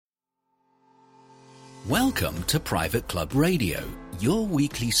Welcome to Private Club Radio, your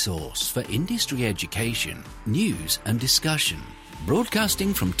weekly source for industry education, news and discussion.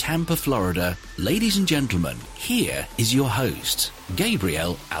 Broadcasting from Tampa, Florida, ladies and gentlemen, here is your host,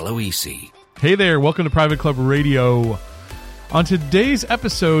 Gabriel Aloisi. Hey there, welcome to Private Club Radio. On today's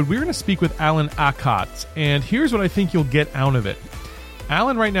episode, we're going to speak with Alan Akotz, and here's what I think you'll get out of it.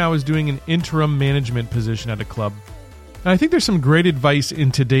 Alan right now is doing an interim management position at a club. And I think there's some great advice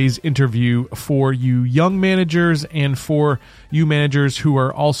in today's interview for you young managers and for you managers who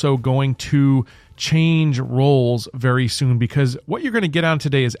are also going to change roles very soon, because what you're going to get on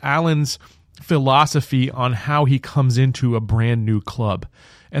today is Alan's philosophy on how he comes into a brand new club.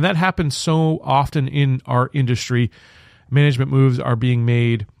 And that happens so often in our industry. Management moves are being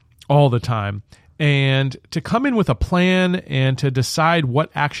made all the time. And to come in with a plan and to decide what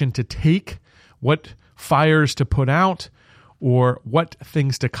action to take, what fires to put out, or what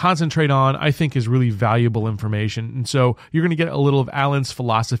things to concentrate on, I think is really valuable information. And so you're going to get a little of Alan's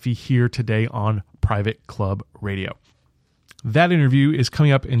philosophy here today on Private Club Radio. That interview is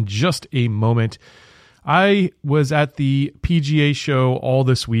coming up in just a moment. I was at the PGA show all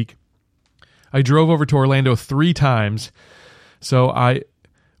this week. I drove over to Orlando 3 times, so I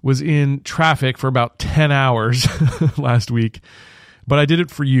was in traffic for about 10 hours last week. But I did it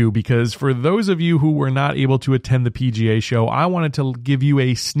for you because for those of you who were not able to attend the PGA show, I wanted to give you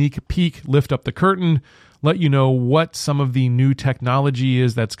a sneak peek, lift up the curtain, let you know what some of the new technology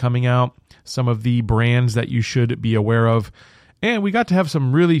is that's coming out, some of the brands that you should be aware of. And we got to have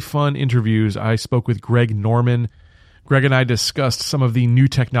some really fun interviews. I spoke with Greg Norman. Greg and I discussed some of the new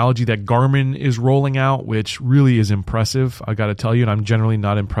technology that Garmin is rolling out, which really is impressive. I got to tell you, and I'm generally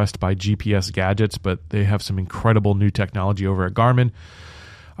not impressed by GPS gadgets, but they have some incredible new technology over at Garmin.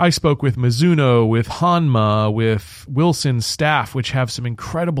 I spoke with Mizuno, with Hanma, with Wilson Staff, which have some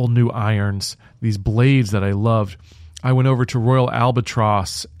incredible new irons, these blades that I loved. I went over to Royal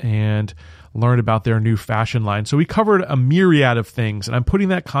Albatross and learned about their new fashion line. So we covered a myriad of things, and I'm putting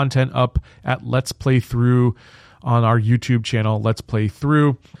that content up at Let's Play Through on our YouTube channel, Let's Play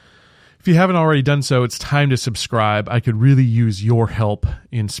Through. If you haven't already done so, it's time to subscribe. I could really use your help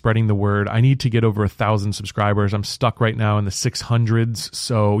in spreading the word. I need to get over 1,000 subscribers. I'm stuck right now in the 600s,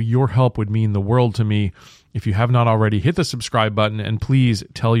 so your help would mean the world to me. If you have not already, hit the subscribe button, and please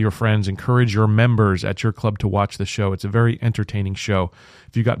tell your friends, encourage your members at your club to watch the show. It's a very entertaining show.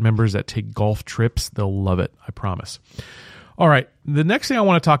 If you've got members that take golf trips, they'll love it, I promise. All right, the next thing I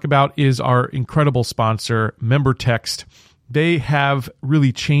want to talk about is our incredible sponsor, MemberText. They have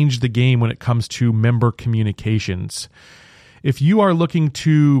really changed the game when it comes to member communications. If you are looking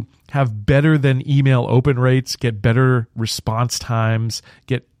to have better than email open rates, get better response times,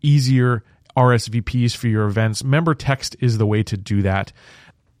 get easier RSVPs for your events, MemberText is the way to do that.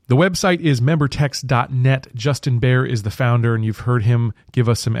 The website is membertext.net. Justin Baer is the founder, and you've heard him give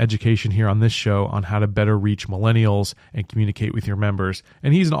us some education here on this show on how to better reach millennials and communicate with your members.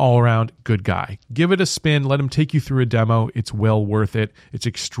 And he's an all-around good guy. Give it a spin. Let him take you through a demo. It's well worth it. It's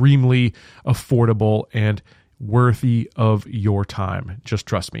extremely affordable and worthy of your time. Just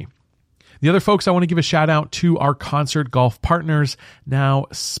trust me. The other folks I want to give a shout out to are Concert Golf Partners, now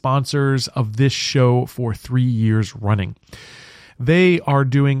sponsors of this show for 3 years running. They are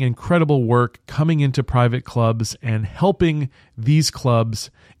doing incredible work coming into private clubs and helping these clubs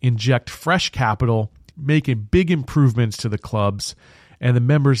inject fresh capital, making big improvements to the clubs, and the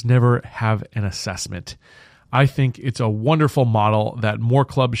members never have an assessment. I think it's a wonderful model that more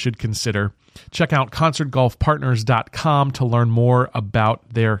clubs should consider. Check out concertgolfpartners.com to learn more about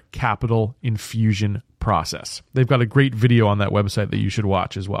their capital infusion process. They've got a great video on that website that you should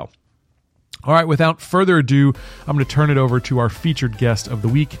watch as well. All right, without further ado, I'm going to turn it over to our featured guest of the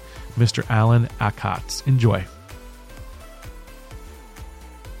week, Mr. Alan Akotz. Enjoy.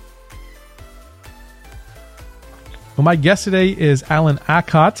 Well, my guest today is Alan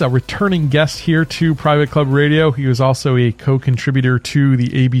Akotz, a returning guest here to Private Club Radio. He was also a co-contributor to the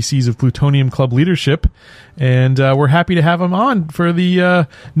ABCs of Plutonium Club Leadership, and we're happy to have him on for the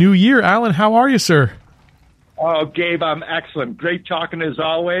new year. Alan, how are you, sir? Oh, Gabe, I'm excellent. Great talking as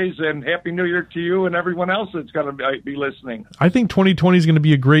always, and Happy New Year to you and everyone else that's going to be listening. I think 2020 is going to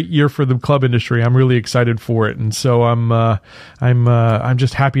be a great year for the club industry. I'm really excited for it, and so I'm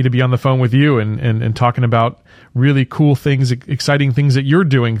just happy to be on the phone with you and talking about really cool things, exciting things that you're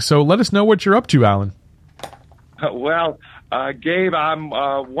doing. So let us know what you're up to, Alan. Well, Gabe, I'm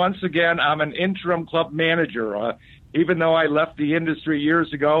an interim club manager. Even though I left the industry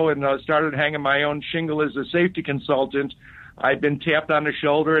years ago and started hanging my own shingle as a safety consultant, I've been tapped on the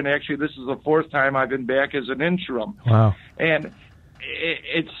shoulder, and actually this is the 4th time I've been back as an interim. Wow. And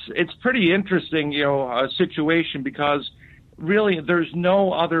it's pretty interesting, situation, because really there's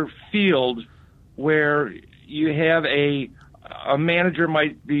no other field where you have a manager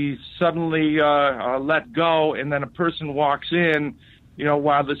might be suddenly let go, and then a person walks in,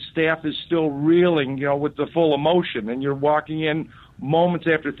 while the staff is still reeling, with the full emotion, and you're walking in moments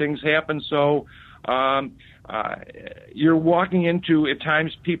after things happen. So you're walking into, at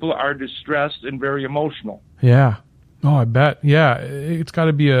times, people are distressed and very emotional. Yeah. Oh, I bet. Yeah, it's got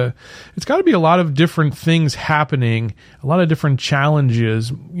to be a lot of different things happening, a lot of different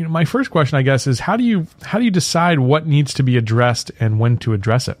challenges. My first question, I guess, is how do you decide what needs to be addressed and when to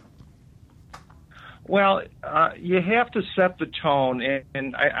address it? Well, you have to set the tone,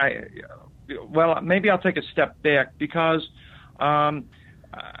 and maybe I'll take a step back, because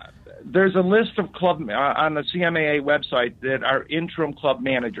there's a list of club on the CMAA website that are interim club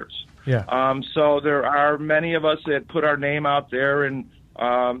managers. Yeah. So there are many of us that put our name out there and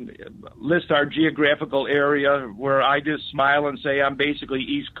list our geographical area, where I just smile and say I'm basically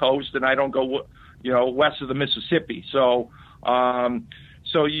East Coast and I don't go, west of the Mississippi. So,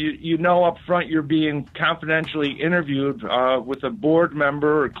 so up front you're being confidentially interviewed with a board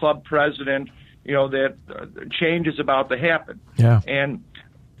member or club president, that change is about to happen. Yeah. And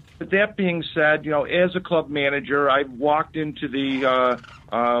with that being said, as a club manager, I've walked into the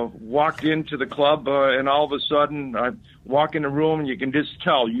club, and all of a sudden I walk in the room and you can just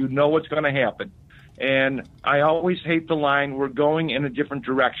tell, what's going to happen. And I always hate the line, "We're going in a different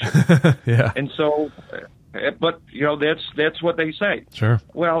direction." Yeah. And so, but that's what they say. Sure.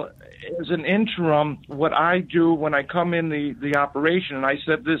 Well, as an interim, what I do when I come in the operation, and I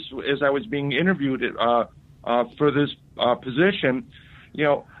said this as I was being interviewed for this position,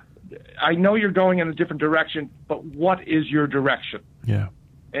 I know you're going in a different direction, but what is your direction? Yeah.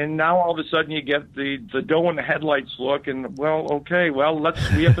 And now all of a sudden you get the doe in the headlights look, and we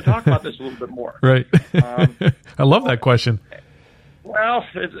have to talk about this a little bit more. Right. I love that question. Well,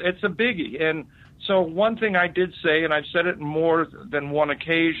 it's a biggie. And so one thing I did say, and I've said it more than one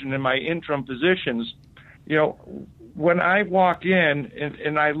occasion in my interim positions, when I walk in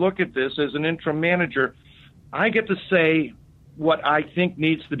and I look at this as an interim manager, I get to say what I think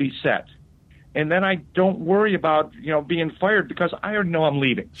needs to be said. And then I don't worry about, being fired, because I already know I'm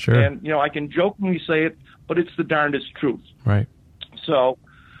leaving. Sure. And, I can jokingly say it, but it's the darndest truth. Right. So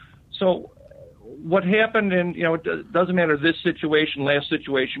what happened in, it doesn't matter this situation, last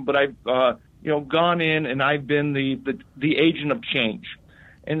situation, but I've, gone in and I've been the agent of change.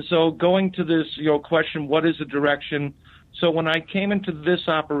 And so going to this, question, what is the direction? So when I came into this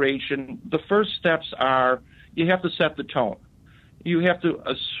operation, the first steps are you have to set the tone. You have to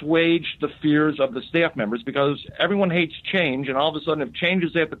assuage the fears of the staff members, because everyone hates change, and all of a sudden if change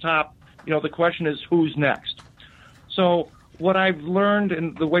is at the top, the question is who's next. So what I've learned,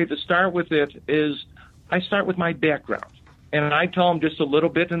 and the way to start with it, is I start with my background, and I tell them just a little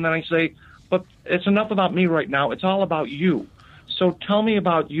bit, and then I say, but it's enough about me right now. It's all about you. So tell me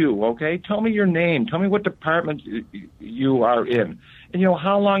about you, okay? Tell me your name. Tell me what department you are in, and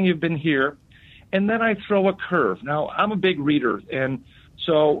how long you've been here. And then I throw a curve. Now, I'm a big reader, and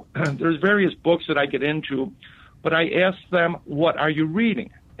so there's various books that I get into, but I ask them, what are you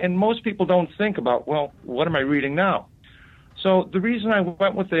reading? And most people don't think about, well, what am I reading now? So the reason I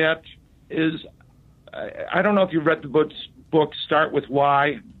went with that is, I don't know if you've read the book Start With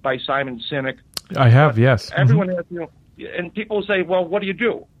Why by Simon Sinek. I have, yes. Everyone has, and people say, well, what do you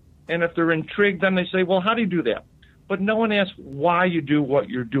do? And if they're intrigued, then they say, well, how do you do that? But no one asks why you do what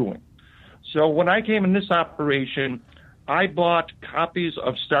you're doing. So when I came in this operation, I bought copies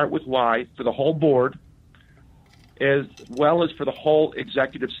of Start With Why for the whole board, as well as for the whole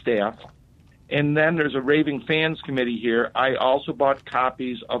executive staff. And then there's a raving fans committee here. I also bought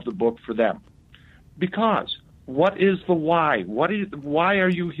copies of the book for them. Because what is the why? Why are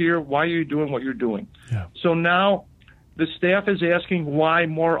you here? Why are you doing what you're doing? Yeah. So now the staff is asking why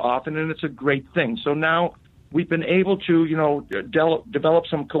more often, and it's a great thing. So now we've been able to, develop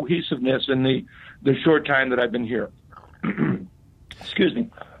some cohesiveness in the short time that I've been here. Excuse me.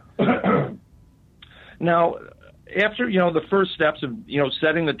 Now, after, the first steps of,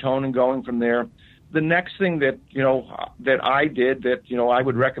 setting the tone and going from there, the next thing that, that I did that, I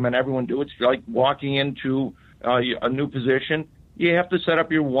would recommend everyone do, it's like walking into a new position. You have to set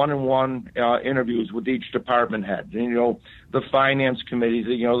up your one-on-one interviews with each department head. The finance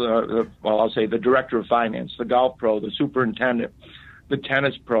committee, I'll say the director of finance, the golf pro, the superintendent, the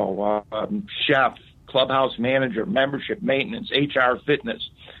tennis pro, chef, clubhouse manager, membership, maintenance, HR, fitness.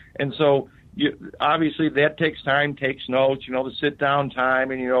 And so obviously that takes time, takes notes, the sit-down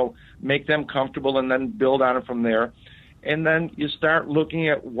time, and, make them comfortable and then build on it from there. and then you start looking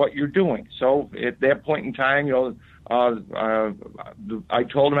at what you're doing. So at that point in time, I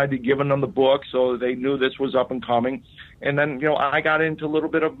told them I'd be giving them the book, so they knew this was up and coming. And then, I got into a little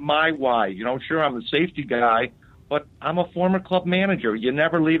bit of my why. Sure, I'm a safety guy, but I'm a former club manager. You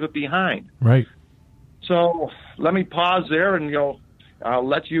never leave it behind. Right. So let me pause there, and I'll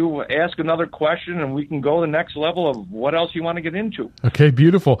let you ask another question, and we can go to the next level of what else you want to get into. Okay,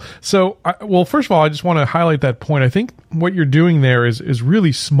 beautiful. So, first of all, I just want to highlight that point. I think what you're doing there is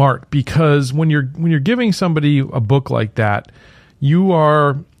really smart, because when you're giving somebody a book like that, you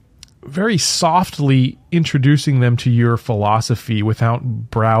are very softly introducing them to your philosophy without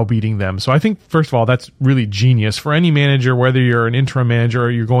browbeating them. So I think, first of all, that's really genius for any manager, whether you're an interim manager or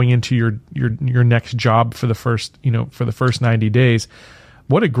you're going into your next job for the first 90 days.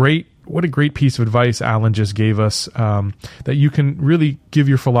 What a great piece of advice Alan just gave us, that you can really give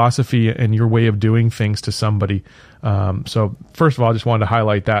your philosophy and your way of doing things to somebody. So first of all, I just wanted to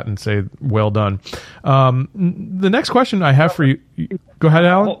highlight that and say, well done. The next question I have for you, go ahead,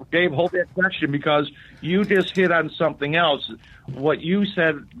 Alan. Dave, hold that question, because you just hit on something else. What you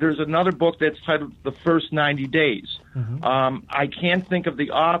said, there's another book that's titled The First 90 Days. Mm-hmm. I can't think of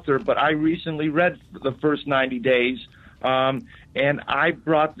the author, but I recently read The First 90 Days, and I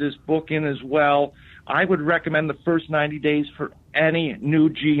brought this book in as well. I would recommend The First 90 Days for any new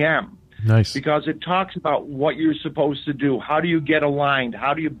GM. Nice. Because it talks about what you're supposed to do. How do you get aligned?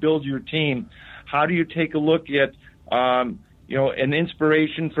 How do you build your team? How do you take a look at, an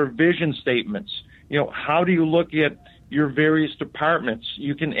inspiration for vision statements? How do you look at your various departments?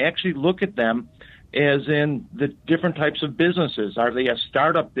 You can actually look at them as in the different types of businesses. Are they a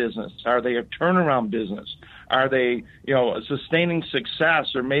startup business? Are they a turnaround business? Are they, sustaining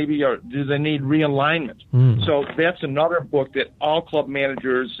success, or do they need realignment? So that's another book that all club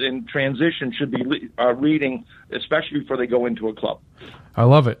managers in transition should be reading, especially before they go into a club. I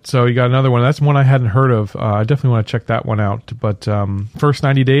love it. So you got another one. That's one I hadn't heard of. I definitely want to check that one out. But First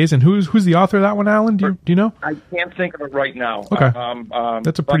 90 Days, and who's the author of that one, Alan? Do you know? I can't think of it right now. Okay,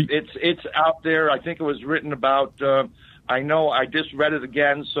 that's a pretty. It's out there. I think it was written about. I know. I just read it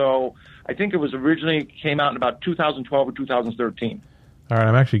again, so I think it was originally came out in about 2012 or 2013. All right,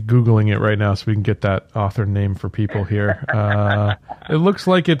 I'm actually Googling it right now so we can get that author name for people here. It looks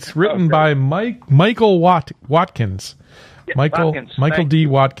like it's written by Michael Watkins. Michael D.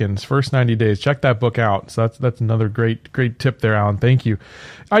 Watkins, First 90 Days. Check that book out. So that's another great tip there, Alan. Thank you.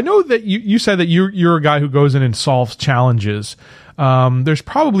 I know that you said that you're a guy who goes in and solves challenges. There's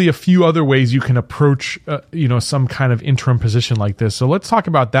probably a few other ways you can approach, some kind of interim position like this. So let's talk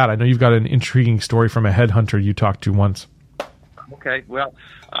about that. I know you've got an intriguing story from a headhunter you talked to once. Okay. Well,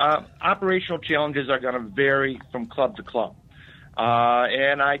 operational challenges are going to vary from club to club.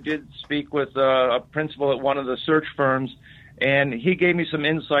 And I did speak with a principal at one of the search firms, and he gave me some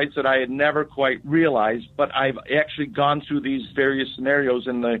insights that I had never quite realized, but I've actually gone through these various scenarios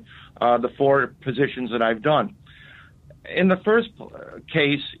in the 4 positions that I've done. In the first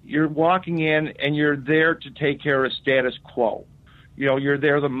case, you're walking in and you're there to take care of status quo. You're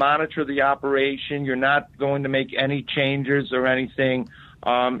there to monitor the operation. You're not going to make any changes or anything,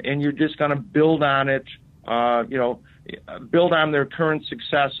 and you're just going to build on it, build on their current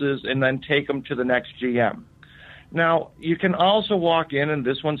successes, and then take them to the next GM. Now, you can also walk in, and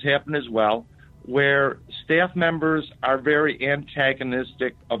this one's happened as well, where staff members are very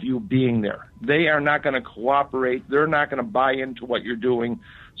antagonistic of you being there. They are not going to cooperate. They're not going to buy into what you're doing.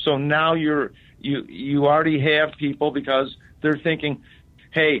 So now you already have people, because they're thinking,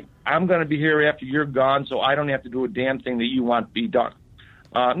 hey, I'm going to be here after you're gone, so I don't have to do a damn thing that you want to be done.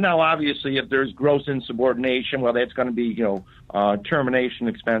 Now, obviously, if there's gross insubordination, well, that's going to be, termination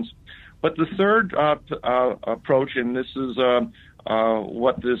expense. But the third approach, and this is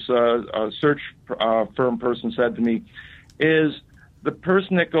what this search firm person said to me, is the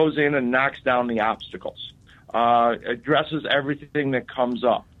person that goes in and knocks down the obstacles, addresses everything that comes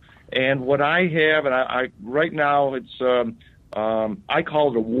up. And what I have, and I right now, it's I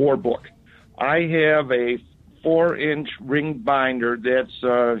call it a war book. I have a 4-inch ring binder that's,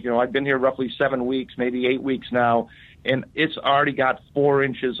 I've been here roughly 7 weeks, maybe 8 weeks now, and it's already got 4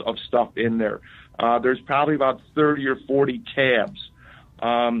 inches of stuff in there. There's probably about 30 or 40 tabs.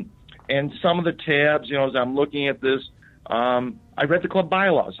 And some of the tabs, as I'm looking at this, I read the club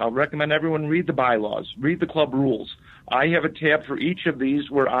bylaws. I'll recommend everyone read the bylaws, read the club rules. I have a tab for each of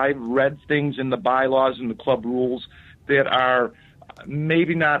these where I've read things in the bylaws and the club rules that are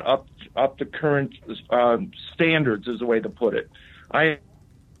maybe not up to current standards, is the way to put it. I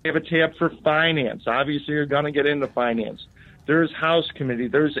have a tab for finance. Obviously, you're going to get into finance. there's house committee,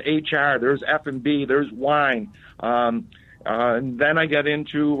 there's HR, there's F&B, there's wine. And then I get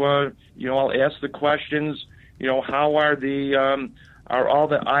into, I'll ask the questions, how are are all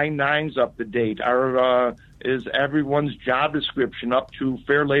the I-9s up to date? Is everyone's job description up to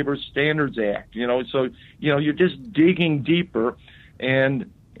Fair Labor Standards Act? So, you're just digging deeper.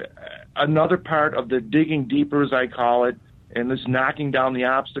 And another part of the digging deeper, as I call it, and this knocking down the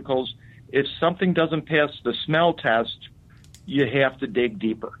obstacles, if something doesn't pass the smell test, you have to dig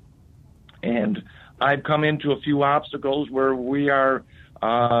deeper. And I've come into a few obstacles where we are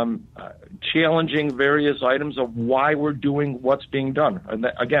challenging various items of why we're doing what's being done. And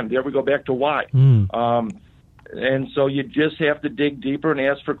again, there we go back to why. And so you just have to dig deeper and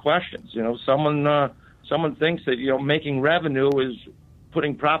ask for questions. Someone thinks that, making revenue is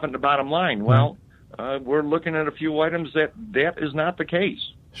putting profit in the bottom line. Well, we're looking at a few items that is not the case.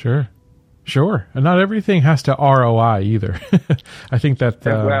 Sure. And not everything has to ROI either. I think that...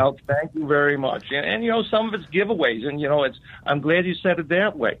 Well, thank you very much. And some of it's giveaways. And, I'm glad you said it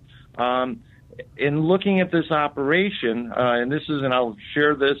that way. In looking at this operation, and I'll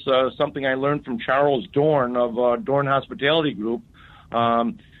share this, something I learned from Charles Dorn of Dorn Hospitality Group.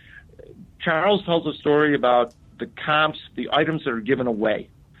 Charles tells a story about the comps, the items that are given away.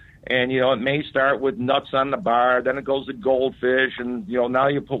 And, it may start with nuts on the bar, then it goes to goldfish, and, now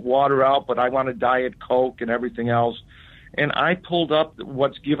you put water out, but I want a Diet Coke and everything else. And I pulled up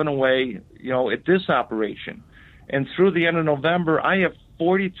what's given away, at this operation. And through the end of November, I have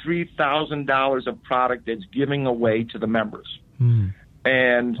 $43,000 of product that's giving away to the members.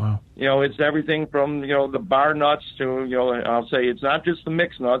 And, wow. It's everything from, the bar nuts to, I'll say it's not just the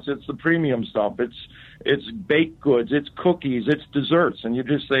mixed nuts, it's the premium stuff. It's baked goods, it's cookies, it's desserts. And you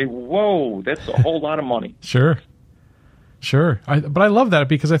just say, whoa, that's a whole lot of money. Sure. But I love that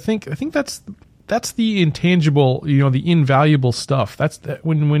because I think that's the intangible, the invaluable stuff. That's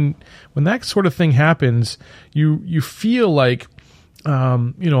when that sort of thing happens, you feel like, a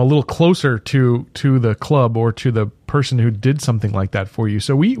little closer to the club or to the person who did something like that for you.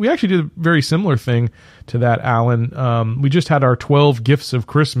 So we actually did a very similar thing to that, Alan. We just had our 12 gifts of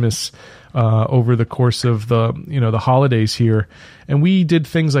Christmas over the course of the holidays here, and we did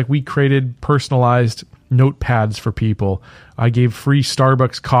things like we created personalized notepads for people. I gave free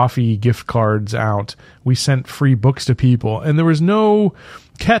Starbucks coffee gift cards out. We sent free books to people, and there was no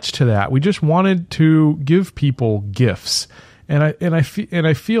catch to that. We just wanted to give people gifts. And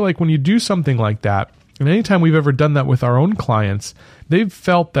I feel like when you do something like that, and anytime we've ever done that with our own clients, they've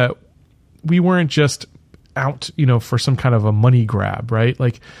felt that we weren't just out, for some kind of a money grab, right?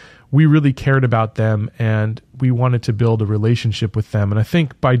 Like we really cared about them and we wanted to build a relationship with them. And I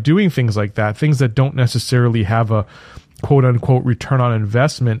think by doing things like that, things that don't necessarily have a quote unquote return on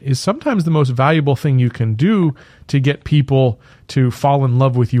investment is sometimes the most valuable thing you can do to get people to fall in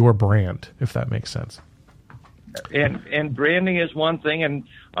love with your brand, if that makes sense. And branding is one thing,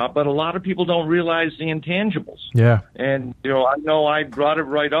 but a lot of people don't realize the intangibles. Yeah. And I know I brought it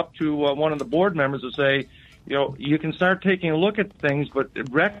right up to one of the board members to say, you can start taking a look at things, but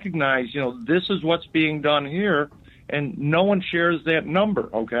recognize, this is what's being done here, and no one shares that number.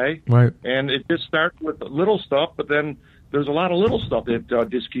 Okay. Right. And it just starts with little stuff, but then there's a lot of little stuff that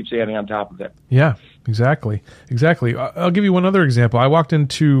just keeps adding on top of that. Yeah. Exactly. I'll give you one other example. I walked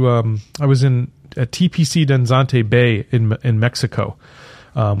into I was at TPC Danzante Bay in Mexico.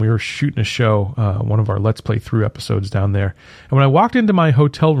 We were shooting a show, one of our Let's Play Through episodes down there. And when I walked into my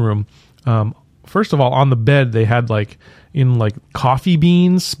hotel room, first of all, on the bed, they had in coffee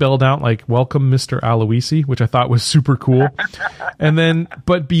beans spelled out like "Welcome, Mr. Aloisi," which I thought was super cool. And then,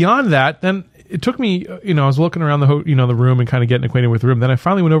 but beyond that, then it took me, I was looking around the room and kind of getting acquainted with the room. Then I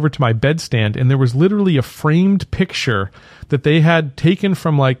finally went over to my bedstand, and there was literally a framed picture that they had taken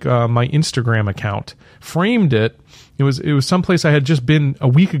from my Instagram account, framed it. It was someplace I had just been a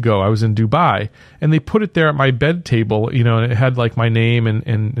week ago. I was in Dubai, and they put it there at my bed table, and it had my name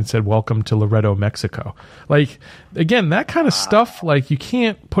and it said, "Welcome to Loreto, Mexico." Again, that kind of stuff, you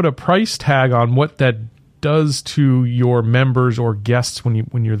can't put a price tag on what that does to your members or guests when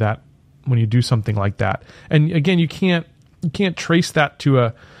you do something like that. And again, you can't trace that to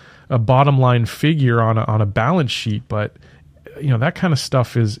a bottom line figure on a balance sheet, but that kind of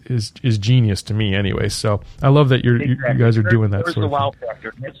stuff is genius to me anyway. So I love that you guys are doing that. There's sort of the wow thing.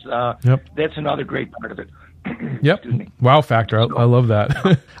 factor. That's another great part of it. Yep. Wow factor. I love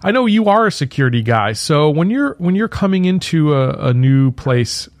that. I know you are a security guy. So when you're coming into a new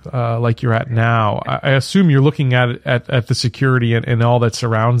place like you're at now, I assume you're looking at the security and all that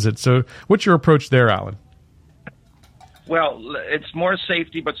surrounds it. So what's your approach there, Alan? Well, it's more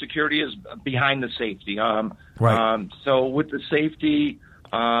safety, but security is behind the safety. Right. So with the safety,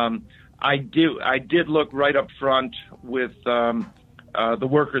 I did look right up front with the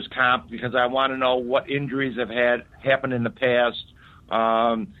workers' comp because I want to know what injuries have happened in the past.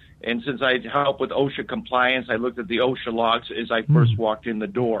 And since I help with OSHA compliance, I looked at the OSHA logs as I first walked in the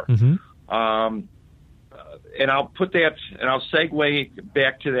door. Mm-hmm. And I'll put that, and I'll segue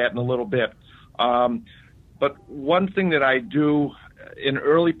back to that in a little bit. But one thing that I do in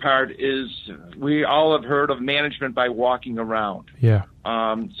early part is we all have heard of management by walking around. Yeah.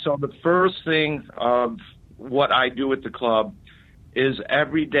 So the first thing of what I do at the club is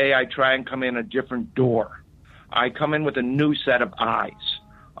every day I try and come in a different door. I come in with a new set of eyes.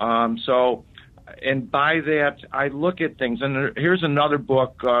 And by that, I look at things. And here's another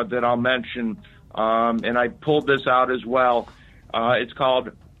book that I'll mention, and I pulled this out as well. It's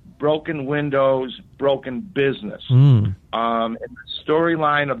called Broken Windows, Broken Business. And the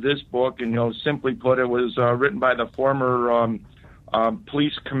storyline of this book, and simply put, it was written by the former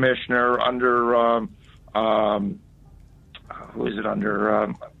police commissioner under who is it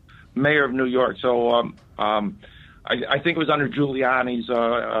under? Mayor of New York. So I think it was under Giuliani's.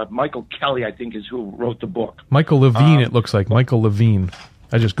 Michael Kelly, I think, is who wrote the book. Michael Levine, it looks like. Michael Levine.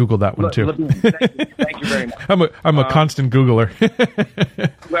 I just Googled that one, too. Levine. Thank you very much. I'm a constant Googler.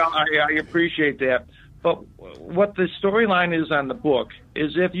 Well, I appreciate that. But what the storyline is on the book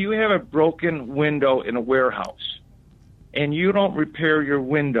is if you have a broken window in a warehouse and you don't repair your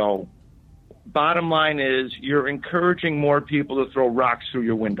window, bottom line is you're encouraging more people to throw rocks through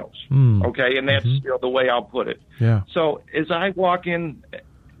your windows. Okay? And that's the way I'll put it. Yeah. So as I walk in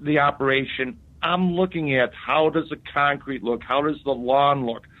the operation, I'm looking at how does the concrete look? How does the lawn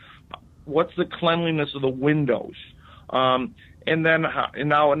look? What's the cleanliness of the windows? And then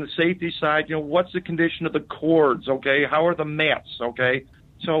now on the safety side, what's the condition of the cords? Okay, how are the mats? Okay,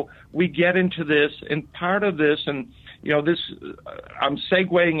 so we get into this, and part of this, and this, I'm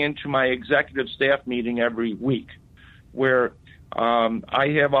segueing into my executive staff meeting every week, where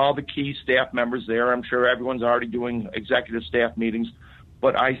I have all the key staff members there. I'm sure everyone's already doing executive staff meetings.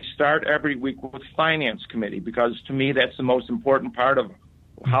 But I start every week with finance committee because to me that's the most important part of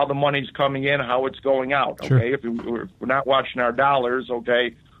how the money's coming in, how it's going out. Okay, Sure. If we're not watching our dollars,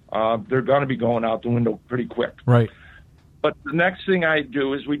 okay, they're going to be going out the window pretty quick. Right. But the next thing I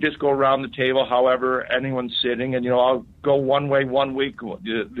do is we just go around the table, however anyone's sitting, and I'll go one way one week,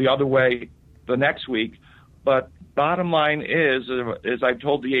 the other way the next week. But bottom line is, as I've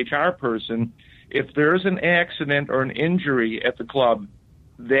told the HR person, if there's an accident or an injury at the club,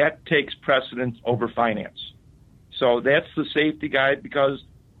 that takes precedence over finance. So that's the safety guide because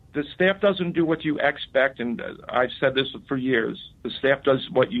the staff doesn't do what you expect, and I've said this for years, the staff does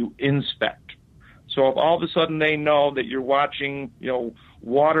what you inspect. So if all of a sudden they know that you're watching,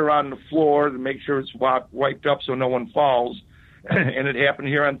 water on the floor to make sure it's wiped up so no one falls, and it happened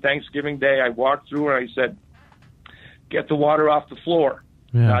here on Thanksgiving Day, I walked through and I said, get the water off the floor.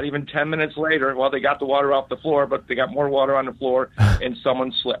 Yeah. Not even 10 minutes later, they got the water off the floor, but they got more water on the floor, and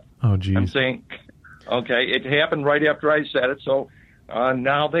someone slipped. Oh, geez. I'm saying, okay, it happened right after I said it, so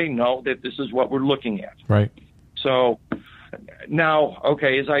now they know that this is what we're looking at. Right. So now,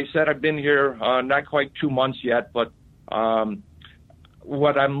 okay, as I said, I've been here not quite 2 months yet, but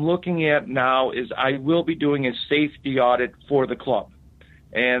what I'm looking at now is I will be doing a safety audit for the club.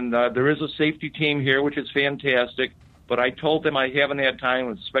 And there is a safety team here, which is fantastic. But I told them I haven't had time,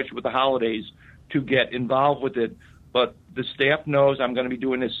 especially with the holidays, to get involved with it. But the staff knows I'm going to be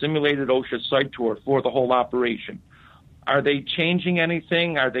doing a simulated OSHA site tour for the whole operation. Are they changing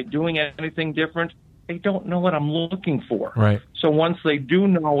anything? Are they doing anything different? They don't know what I'm looking for. Right. So once they do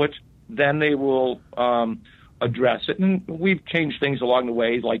know it, then they will address it. And we've changed things along the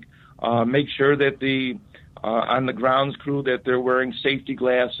way, like make sure that on the grounds crew that they're wearing safety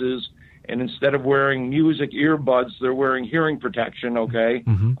glasses. And instead of wearing music earbuds, they're wearing hearing protection, okay?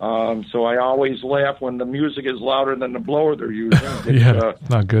 Mm-hmm. So I always laugh when the music is louder than the blower they're using. Yeah,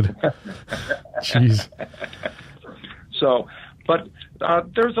 not good. Jeez. So, but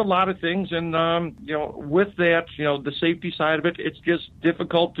there's a lot of things, and, with that, the safety side of it, it's just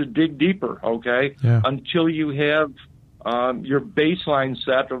difficult to dig deeper, okay? Yeah. Until you have your baseline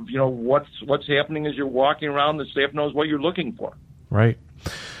set of, what's happening as you're walking around, the staff knows what you're looking for. Right.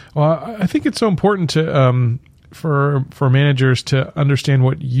 Well, I think it's so important to for managers to understand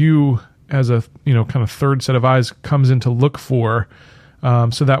what you, as a kind of third set of eyes, comes in to look for,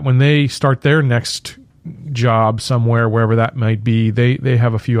 so that when they start their next job somewhere, wherever that might be, they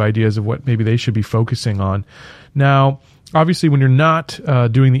have a few ideas of what maybe they should be focusing on. Now, obviously, when you're not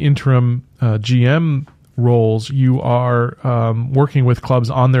doing the interim GM roles, you are working with clubs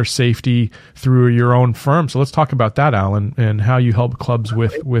on their safety through your own firm. So let's talk about that, Alan, and how you help clubs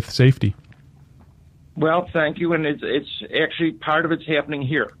with safety. Well, thank you, and it's actually part of it's happening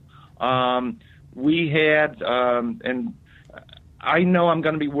here. We had, and I know I'm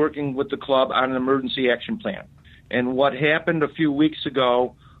going to be working with the club on an emergency action plan. And what happened a few weeks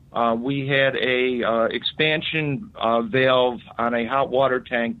ago, we had a expansion valve on a hot water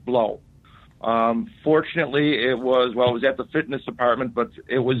tank blow. Fortunately, it was at the fitness department, but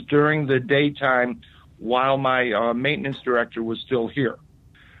it was during the daytime while my maintenance director was still here.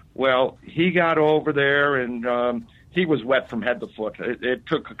 Well, he got over there, and he was wet from head to foot. It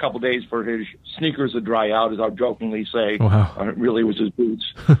took a couple days for his sneakers to dry out, as I'll jokingly say. Wow. It really was his boots.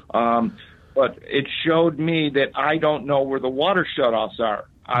 But it showed me that I don't know where the water shutoffs are.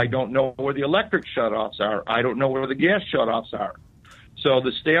 I don't know where the electric shutoffs are. I don't know where the gas shutoffs are. So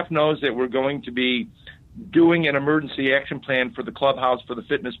the staff knows that we're going to be doing an emergency action plan for the clubhouse, for the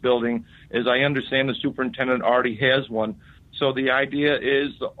fitness building. As I understand, the superintendent already has one. So the idea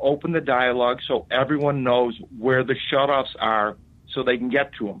is to open the dialogue so everyone knows where the shutoffs are so they can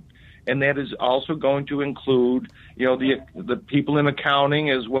get to them. And that is also going to include, the people in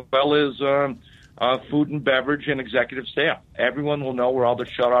accounting as well as food and beverage and executive staff. Everyone will know where all the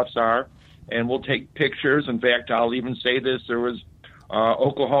shutoffs are, and we'll take pictures. In fact, I'll even say this. There was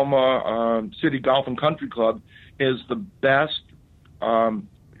Oklahoma City Golf and Country Club is the best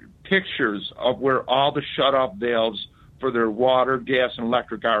pictures of where all the shutoff valves for their water, gas, and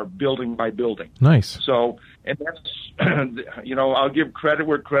electric are building by building. Nice. So, and that's, I'll give credit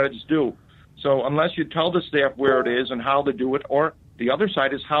where credit's due. So unless you tell the staff where it is and how to do it, or the other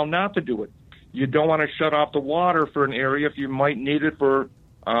side is how not to do it. You don't want to shut off the water for an area if you might need it for,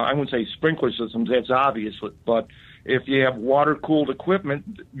 I wouldn't say sprinkler systems, that's obvious, but if you have water-cooled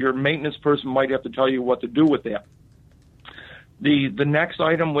equipment, your maintenance person might have to tell you what to do with that. The next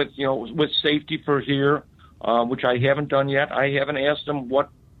item with safety for here, which I haven't done yet, I haven't asked them what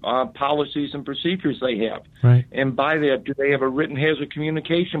policies and procedures they have. Right. And by that, do they have a written hazard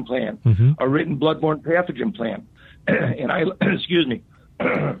communication plan, a written bloodborne pathogen plan? And excuse me,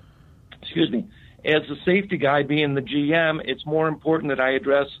 as the safety guy being the GM, it's more important that I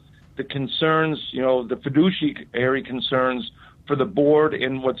address the concerns, the fiduciary concerns for the board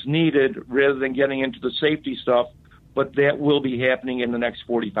and what's needed rather than getting into the safety stuff. But that will be happening in the next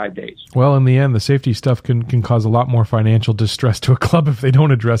 45 days. Well, in the end, the safety stuff can cause a lot more financial distress to a club if they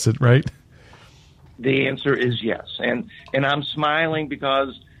don't address it, right? The answer is yes. And I'm smiling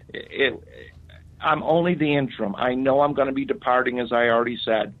because I'm only the interim. I know I'm going to be departing, as I already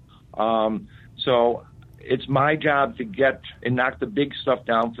said. So it's my job to get and knock the big stuff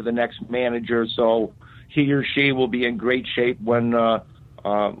down for the next manager so he or she will be in great shape when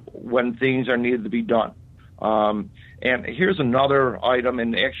things are needed to be done. And here's another item,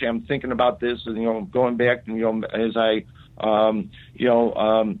 and actually I'm thinking about this, going back, as I,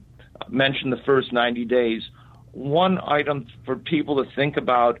 mentioned the first 90 days. One item for people to think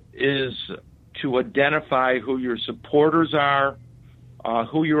about is to identify who your supporters are,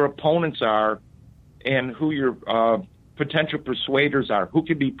 who your opponents are, and who your potential persuaders are, who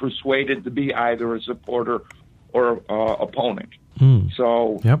can be persuaded to be either a supporter or opponent.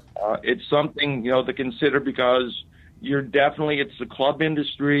 So yep. It's something, to consider because it's the club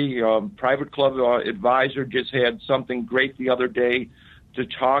industry. Private Club Advisor just had something great the other day to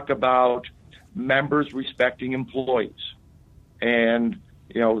talk about members respecting employees. And,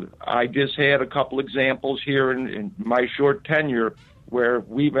 I just had a couple examples here in my short tenure where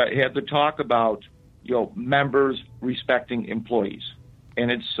we've had to talk about, members respecting employees.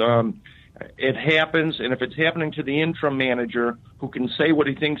 And it happens, and if it's happening to the interim manager who can say what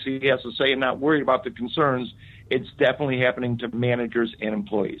he thinks he has to say and not worried about the concerns, it's definitely happening to managers and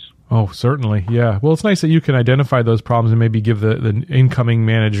employees. Oh, certainly, yeah. Well, it's nice that you can identify those problems and maybe give the incoming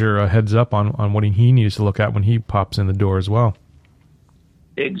manager a heads up on what he needs to look at when he pops in the door as well.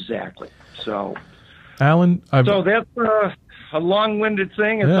 Exactly. So, Alan, so that's a long-winded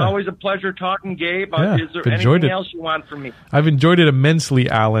thing. It's always a pleasure talking, Gabe. Is there anything else you want from me? I've enjoyed it immensely,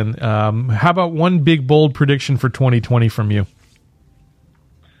 Alan. How about one big, bold prediction for 2020 from you?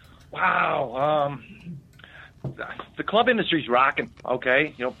 Wow. The club industry's rocking,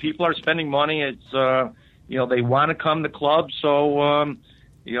 okay? People are spending money. It's, they want to come to clubs. So,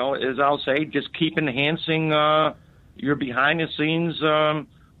 as I'll say, just keep enhancing your behind-the-scenes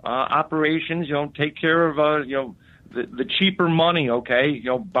operations. Take care of, the cheaper money, okay?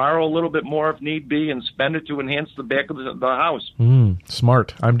 Borrow a little bit more if need be and spend it to enhance the back of the house.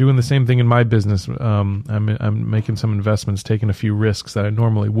 Smart. I'm doing the same thing in my business. I'm making some investments, taking a few risks that I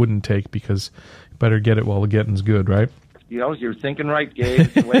normally wouldn't take because better get it while the getting's good, right? You're thinking right, Gabe.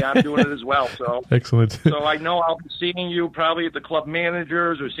 It's the way I'm doing it as well. So excellent. So I know I'll be seeing you probably at the club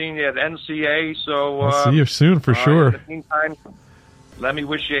managers or seeing you at NCA. So I'll see you soon for sure. In the meantime, let me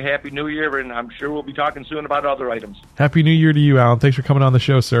wish you a Happy New Year, and I'm sure we'll be talking soon about other items. Happy New Year to you, Alan. Thanks for coming on the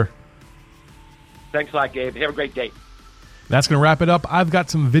show, sir. Thanks a lot, Gabe. Have a great day. That's going to wrap it up. I've got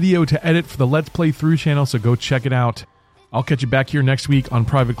some video to edit for the Let's Play Through channel, so go check it out. I'll catch you back here next week on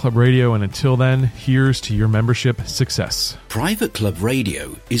Private Club Radio, and until then, here's to your membership success. Private Club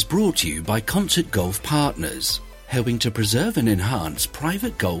Radio is brought to you by Concert Golf Partners, helping to preserve and enhance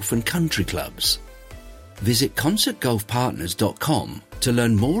private golf and country clubs. Visit concertgolfpartners.com to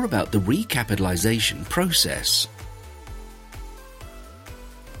learn more about the recapitalization process.